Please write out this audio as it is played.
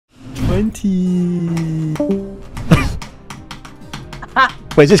20.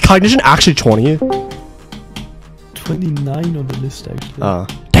 Wait, is this cognition actually 20? 29 on the list, actually.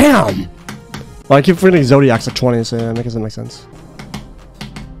 Damn! Well, I keep forgetting Zodiac's like 20, so that doesn't make sense.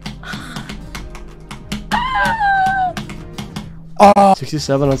 Oh,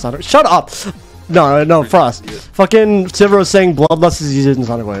 67 on Sonic. Shut up! No, Frost. Fucking Silver was saying Bloodlust is easier than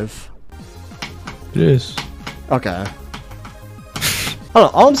Sonic Wave. It is. Okay. I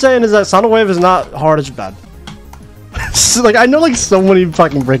don't know. All I'm saying is that Sonic Wave is not hard, it's bad. So, like, I know like so many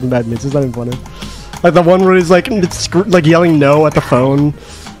fucking Breaking Bad myths, it's not even funny. Like the one where he's like yelling no at the phone.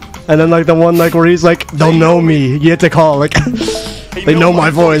 And then like the one like where he's like, they'll know me, you have to call, like they know my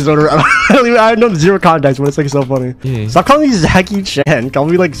voice. I know zero context, but it's like so funny. Yeah. Stop calling me Zacky Chan, call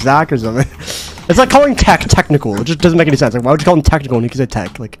me like Zach or something. It's like calling tech technical, it just doesn't make any sense. Like why would you call him technical when you can say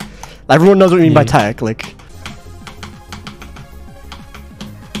tech? Like everyone knows what you mean by tech, like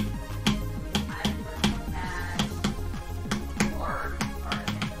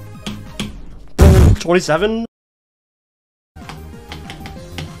 27?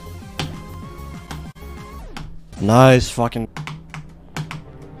 Nice fucking.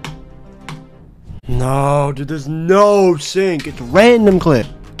 No, dude, there's no sync. It's random clip.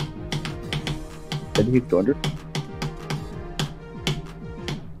 Did he hit 200?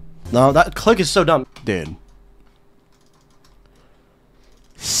 No, that click is so dumb. Dude.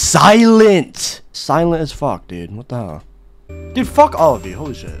 Silent! Silent as fuck, dude. What the hell? Dude, fuck all of you.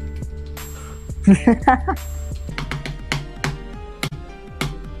 Holy shit.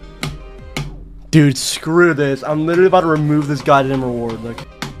 Dude, screw this. I'm literally about to remove this goddamn reward. Like,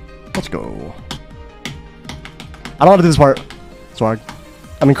 let's go. I don't want to do this part. Swag.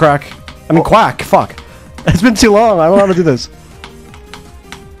 I mean, crack. I mean, quack. Fuck. It's been too long. I don't know how to do this.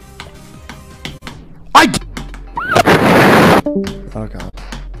 Oh god.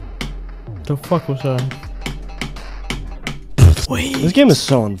 The fuck was that? Wait. This game is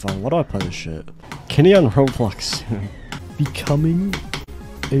so unfun. Why do I play this shit? Kenny on Roblox. Becoming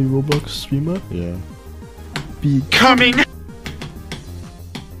a Roblox streamer? Yeah. Coming!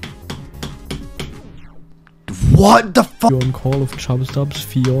 What the fuck? You're on call of Chubstubs,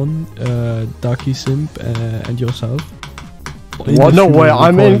 Fion, Darky Simp, and yourself. What? No way.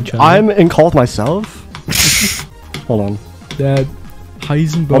 I'm in call with myself? Hold on. That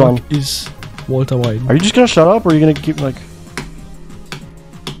Heisenberg is Walter White. Are you just gonna shut up, or are you gonna keep like?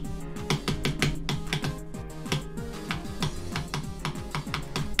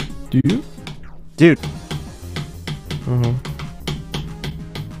 Do you? Dude.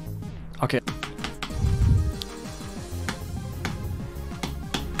 Okay.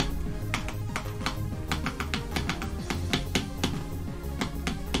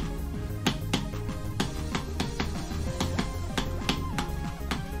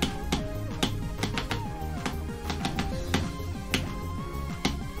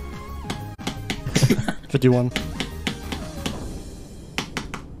 $51.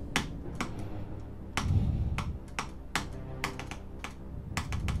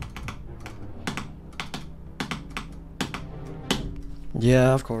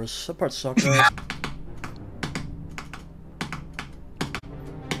 Yeah, of course. That part sucks.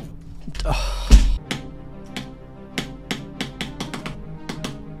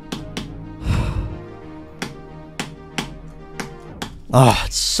 Ah,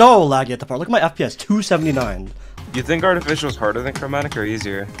 it's so laggy at the part. Look at my FPS, 279. You think artificial is harder than chromatic or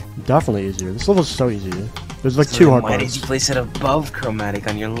easier? Definitely easier. This level is so easy. There's like two hard parts. Why did you place it above chromatic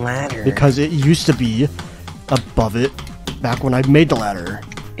on your ladder? Because it used to be above it back when I made the ladder.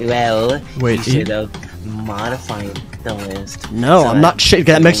 Well, wait, you should have modified the list. No, so I'm not shit.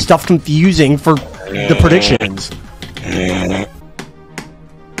 That makes stuff confusing for the predictions.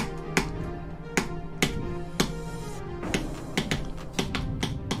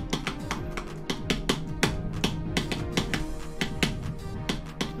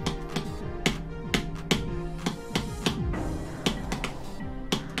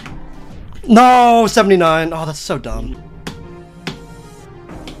 No, 79. Oh, that's so dumb.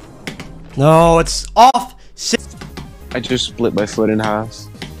 No, it's off. I just split my foot in half.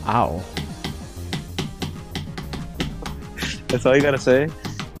 Ow. That's all you gotta say?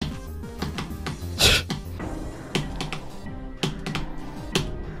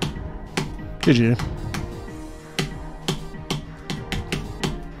 GG.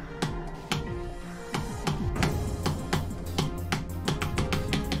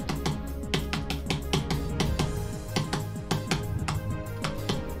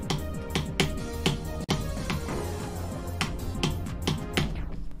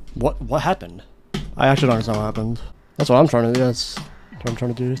 What happened? I actually don't understand what happened. That's what I'm trying to do. what I'm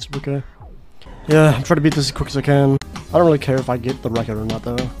trying to do. It's okay. Yeah, I'm trying to beat this as quick as I can. I don't really care if I get the record or not,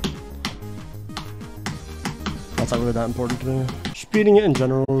 though. That's not really that important to me. Just beating it in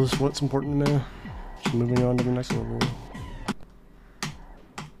general is what's important to me. Just moving on to the next level.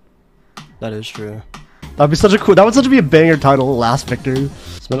 That is true. That'd be such a cool. That would such be a banger title. Last victor.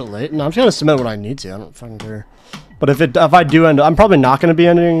 Submit it late. No, I'm just gonna submit what I need to. I don't fucking care. But if I do end up, I'm probably not gonna be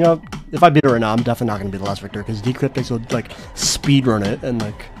ending up. If I beat it right now, I'm definitely not gonna be the last victor because Decryptics will like speed run it and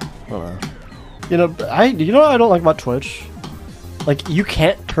like I don't know. You know what I don't like about Twitch? Like you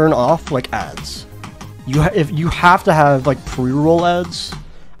can't turn off like ads. If you have to have like pre-roll ads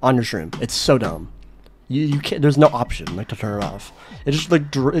on your stream. It's so dumb. You can't. There's no option like to turn it off. It just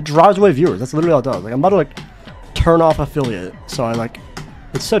like it drives away viewers. That's literally all it does. Like I'm about to like turn off affiliate, so I like.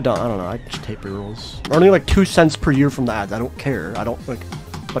 It's so dumb. I don't know. I just hate pre-rolls. Earning like 2 cents per year from the ads. I don't care. I don't like.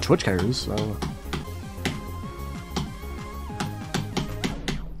 But Twitch cares. So.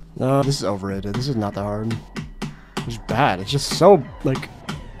 No, this is overrated. This is not that hard. It's bad. It's just so like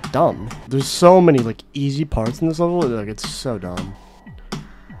dumb. There's so many like easy parts in this level. Like it's so dumb.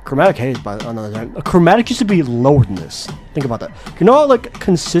 Chromatic haze by another time. Chromatic used to be lower than this. Think about that. You know how like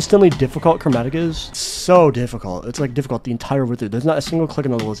consistently difficult chromatic is? It's so difficult. It's like difficult the entire way through. There's not a single click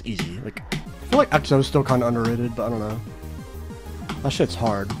in the level that's easy. Like I feel like EXO is still kind of underrated, but I don't know. That shit's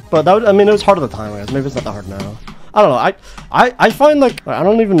hard. But that I mean it was hard at the time, I guess. Maybe it's not that hard now. I don't know. I find like I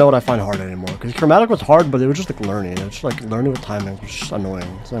don't even know what I find hard anymore. Because chromatic was hard, but it was just like learning. It's just like learning with timing, which is just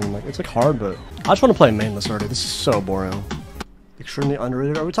annoying. So I mean, like it's like hard, but I just want to play mainless already. This is so boring. Extremely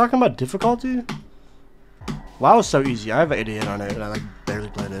underrated. Are we talking about difficulty? WoW is so easy. I have an 88 on it, and I like barely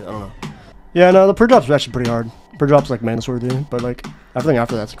played it. I don't know. Yeah, no, the pre-drop's actually pretty hard. Pre-drop's like mainless worthy, but like everything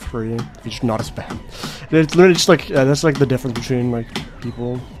after that's like free. If you're just not a spam. It's literally just like that's like the difference between like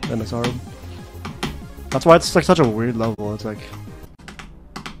people, and it's hard. That's why it's like such a weird level. It's like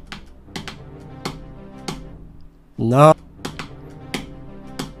no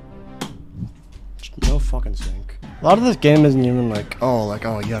fucking sync. A lot of this game isn't even like oh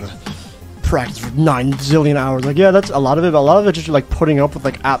you gotta practice for 9 zillion hours. Like yeah, that's a lot of it. But a lot of it just like putting up with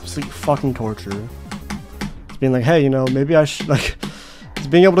like absolute fucking torture. It's being like hey, you know, maybe I should like. It's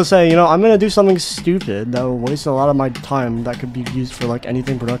being able to say, you know, I'm gonna do something stupid that will waste a lot of my time that could be used for like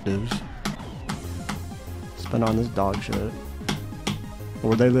anything productive. Spend on this dog shit.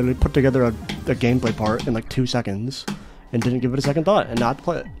 Or they literally put together a gameplay part in like 2 seconds and didn't give it a second thought and not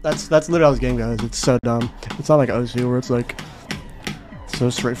play it. That's literally how this game goes. It's so dumb. It's not like OC where it's like so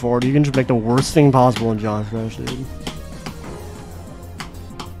straightforward. You can just make the worst thing possible in John Fresh, dude.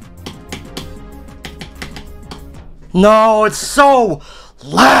 No, it's so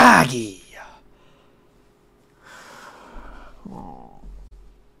laggy.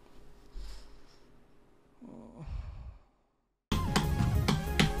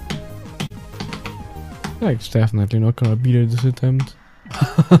 It's definitely not gonna beat it this attempt.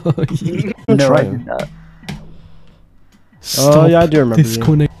 No, I'm not. Oh yeah, I do remember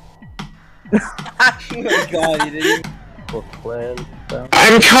disconnect. Oh my god, you didn't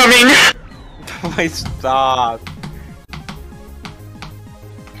I'm coming! Wait, stop.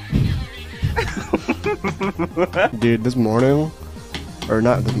 Dude, this morning, or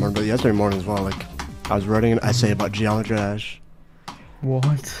not this morning, but yesterday morning as well, like, I was writing an essay about geometry dash.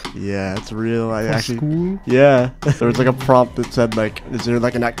 What? Yeah, it's real. I For actually, school? yeah. There was like a prompt that said like, is there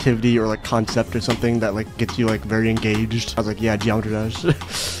like an activity or like concept or something that like gets you like very engaged? I was like, yeah, geometry dash.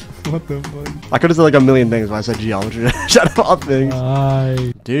 What the fuck? I could have said like a million things when I said geometry dash out of all things.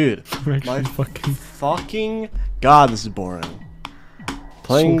 Dude, my fucking god, this is boring.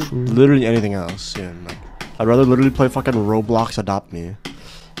 Playing So true. literally anything else soon. Like, I'd rather literally play fucking Roblox Adopt Me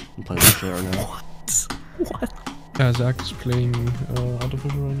than play this shit right now. What? Yeah, Zach is playing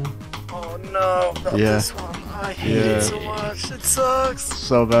Artificial right now. Oh no, not Yeah. this one. I hate it so much. It sucks.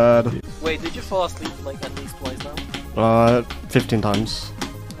 So bad. Wait, did you fall asleep like at least twice now? 15 times.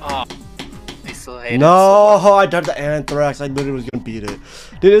 Oh, I still hate No, I died to Anthrax. I literally was gonna beat it.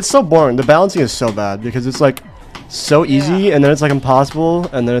 Dude, it's so boring. The balancing is so bad because it's like so easy and then it's like impossible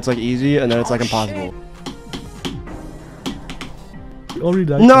and then it's like easy and then it's like impossible. Already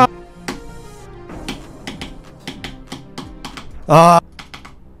died. No!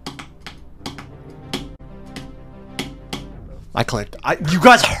 I clicked. You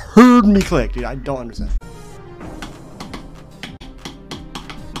guys heard me click, dude. I don't understand.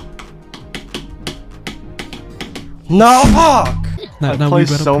 No, fuck! I play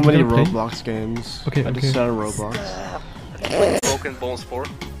so many Roblox games. Okay, I just started Roblox. Broken Bones 4.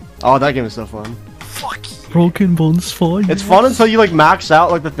 Oh, that game is so fun. Fuck you. Broken Bones 4. It's fun until you like max out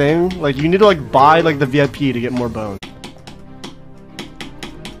like the thing. Like you need to like buy like the VIP to get more bones.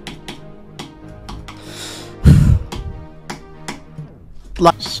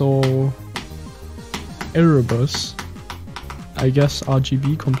 So, Erebus, I guess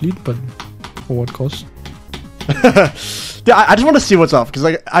RGB complete, but for what cost? Yeah, I just want to see what's up because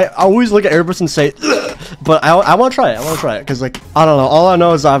like I always look at Erebus and say, ugh, but I want to try it. I want to try it because like I don't know. All I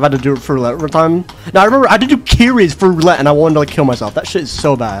know is I've had to do it for roulette every time. Now I remember I had to do Kiris for roulette and I wanted to like kill myself. That shit is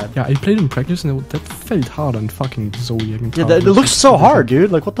so bad. Yeah, I played in practice and that felt hard on fucking Zodiac and Yeah, it looks so hard,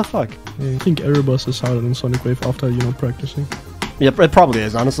 dude. Like what the fuck? Yeah, I think Erebus is harder than Sonic Wave after practicing. Yeah, it probably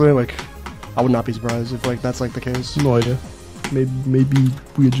is. Honestly, like I would not be surprised if like that's like the case. No idea. Maybe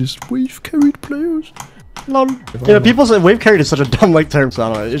we're just wave carried players. Lol. You know, people say wave carried is such a dumb like term. So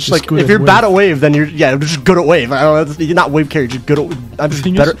I don't know. It's just like if you're wave. bad at wave, then you're just good at wave. I don't know. You're not wave carried. You're good at. I'm just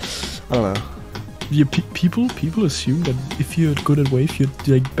better. I don't know. Yeah, people assume that if you're good at wave, you're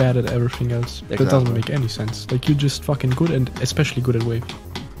like bad at everything else. Exactly. That doesn't make any sense. Like you're just fucking good and especially good at wave.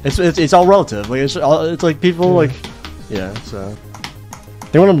 It's all relative. Like it's like people like yeah. So I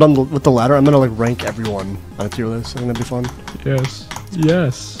think when I'm done with the ladder, I'm gonna like rank everyone on a tier list. I think that'd be fun. Yes.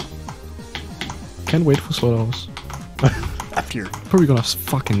 Yes. Can't wait for Slaughterhouse. F tier. Probably gonna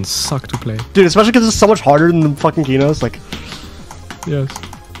fucking suck to play. Dude, especially because it's so much harder than the fucking Kinos. Like, Yes.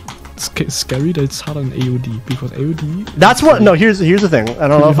 It's scary that it's harder than AOD because AOD. that's what. No, here's the thing. I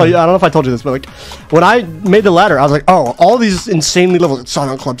don't know if I told you this, but like when I made the ladder, I was like, oh, all these insanely levels,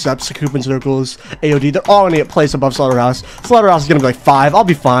 Silent Club Steps, Coupon Circles, AOD, they're all gonna get placed above Slaughterhouse. Slaughterhouse is gonna be like 5. I'll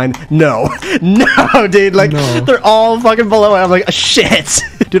be fine. No, no, dude. Like they're all fucking below it. I'm like, shit.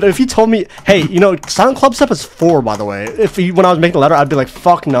 Dude, if you told me, hey, you know, Silent Club Step is 4, by the way. When I was making the ladder, I'd be like,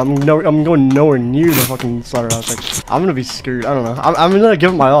 fuck no, I'm going nowhere near the fucking Slaughterhouse. Like, I'm gonna be screwed. I don't know. I'm gonna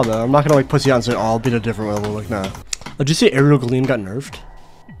give it my all though. I'm not gonna like pussy out and say, oh, I'll beat a different level. Like, nah. Did you see Aerial Gleam got nerfed?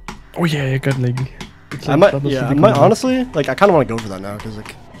 Oh yeah, it got like. I might honestly, like, I kind of want to go for that now because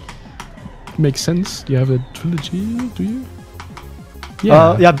like. Makes sense. Do you have a trilogy? Do you?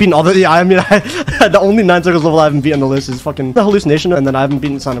 Yeah, I've beaten all the. Yeah, I mean, the only 9 circles level I haven't beaten on the list is fucking the Hallucination, and then I haven't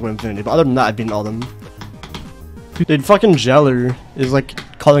beaten Sonic Wave Infinity. But other than that, I've beaten all of them. Dude, fucking Jeller is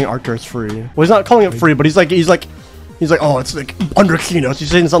like calling Arcturus free. Well, he's not calling it free, but he's like, oh, it's like under Kinos. He's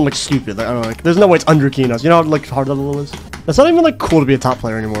saying something like stupid. Like I don't know, like there's no way it's under Kinos. You know how like hard that level is? It's not even like cool to be a top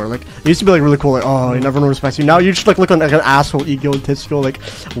player anymore. Like it used to be like really cool. Like oh, everyone respects you. Now you just like look like an asshole, egotistical, like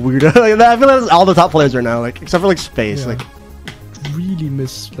weirdo. Like I feel like that's all the top players are now. Like except for like Space, like. Really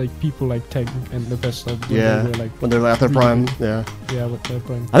miss like people like Tag and Nepesta when they're like at their prime. Yeah, with their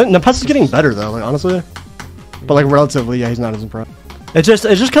prime. I think Nepesta's getting better though, like honestly, but like relatively, yeah, he's not as in prime. It's just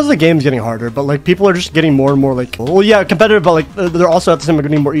because the game's getting harder, but like people are just getting more and more like, well, yeah, competitive, but like they're also at the same time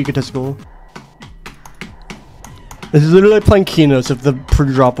getting more egotistical. This is literally like playing Kinos if the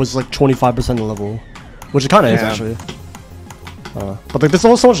pre-drop was like 25% of the level, which it kind of is actually. But like this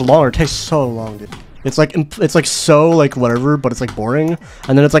level's so much longer. It takes so long, dude. It's like so like whatever, but it's like boring,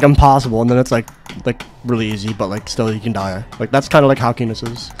 and then it's like impossible, and then it's like really easy, but like still you can die. Like that's kind of like how Kinos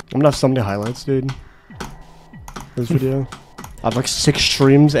is. I'm gonna have so many highlights, dude. This video, I have like 6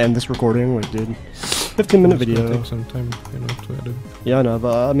 streams and this recording, like dude, 15-minute video. Take some time, you know, to edit. Yeah, I know,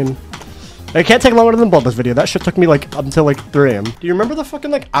 but I mean, it can't take longer than Bulbous video. That shit took me like up until like 3 AM. Do you remember the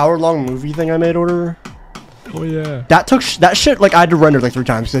fucking like hour-long movie thing I made order? Oh yeah. That shit like I had to render like 3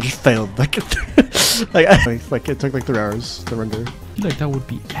 times because it just failed. Like, like it took like 3 hours to render. I feel like that would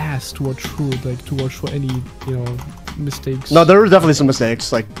be ass to watch through, like to watch for any, you know, mistakes. No, there were definitely some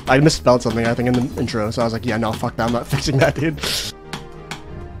mistakes. Like I misspelled something I think in the intro, so I was like, yeah, no, fuck that, I'm not fixing that, dude.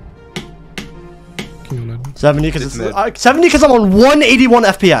 70 because it's 70 because I'm on 181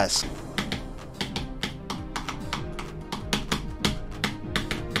 FPS.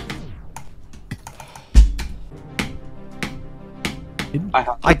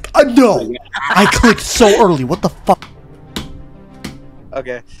 I know. I clicked so early. What the fuck?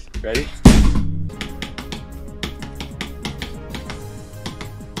 Okay, ready?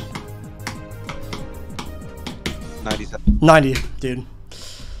 $97. 90, dude.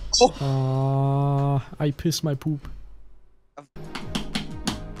 I pissed my poop.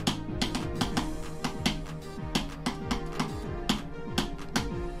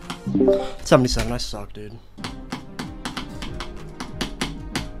 $77. I suck, dude.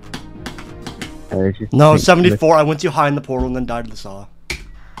 No, 74. I went too high in the portal and then died to the saw.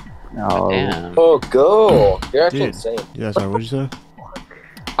 No. Damn. Oh, go! You're actually Dude. insane. Yeah, sorry, what'd you say?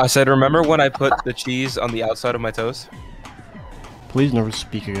 I said, remember when I put the cheese on the outside of my toast? Please never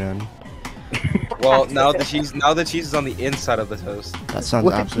speak again. Well, now the cheese is on the inside of the toast. That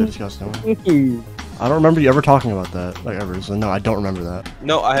sounds absolutely disgusting. I don't remember you ever talking about that, like ever. So no, I don't remember that.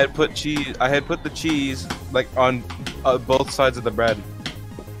 No, I had put the cheese like on both sides of the bread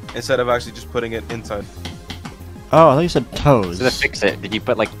instead of actually just putting it inside. Oh, I thought you said toes. So to fix it, did you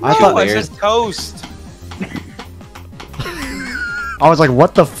put like I two thought- I layers? said toast. I was like,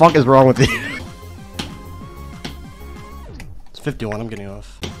 what the fuck is wrong with you? It's 51, I'm getting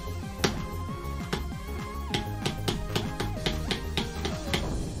off.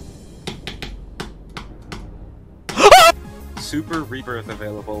 Super Rebirth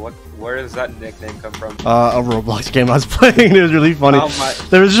available. Where does that nickname come from? A Roblox game I was playing, it was really funny. Oh my.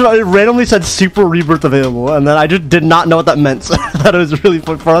 There was just, it randomly said Super Rebirth available, and then I just did not know what that meant, so I thought it was really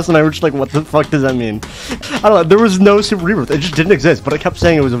fun for us, and I was just like, what the fuck does that mean? I don't know, there was no Super Rebirth, it just didn't exist, but it kept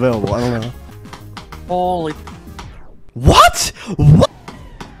saying it was available, I don't know. Holy. What? What?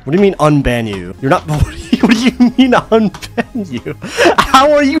 What do you mean unban you? You're not- what do you mean unban you?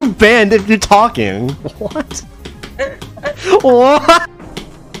 How are you banned if you're talking? What? What?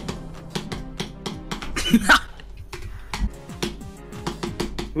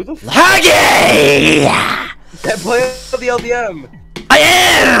 Who the fuck? Huggy! That play the LDM. I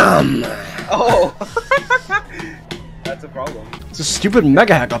am! Oh. That's a problem. It's a stupid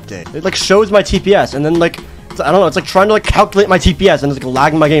mega hack update. It like shows my TPS and then like I don't know. It's like trying to like calculate my TPS and it's like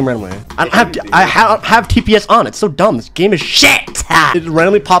lagging my game randomly. I don't have TPS on. It's so dumb. This game is shit. It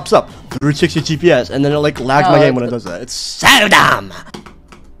randomly pops up 360 TPS and then it like lags my game when it does that. It's so dumb.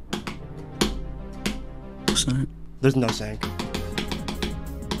 There's no sync.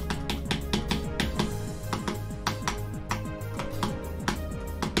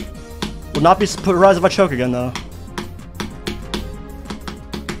 Will not be surprised if I choke again though.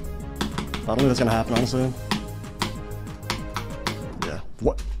 I don't think that's gonna happen, honestly. Yeah.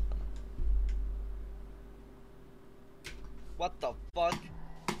 What? What the fuck?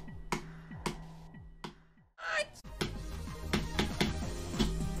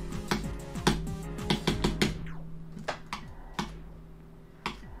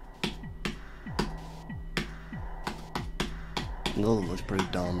 That looks pretty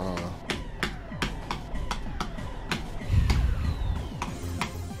dumb, I don't know.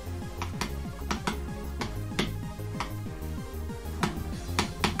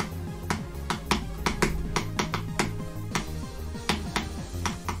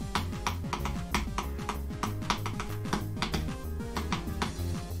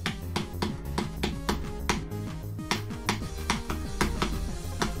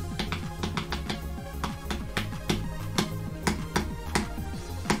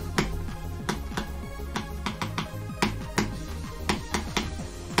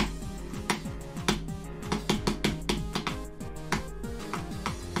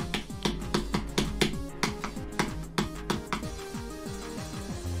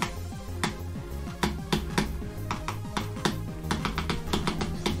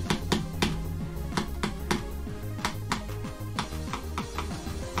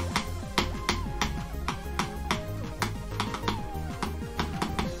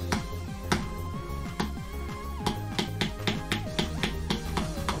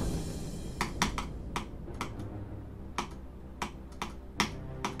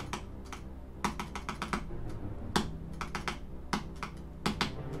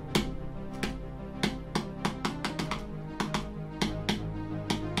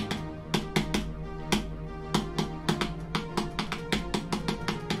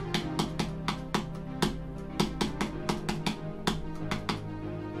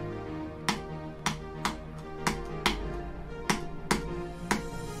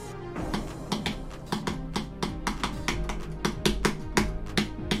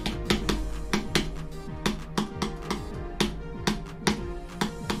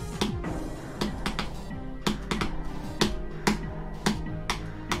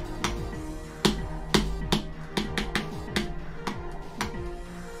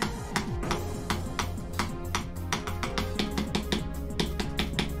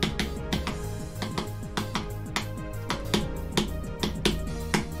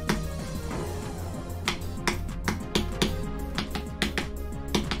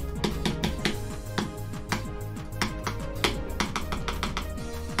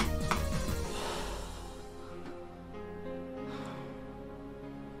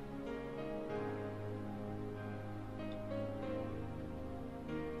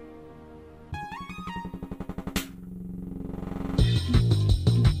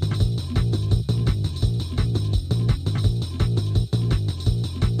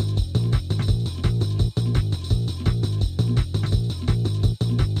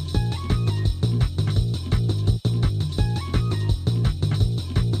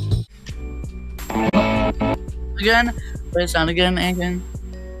 Again? Play sound again, again.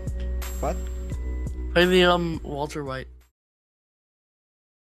 What? Play the Walter White.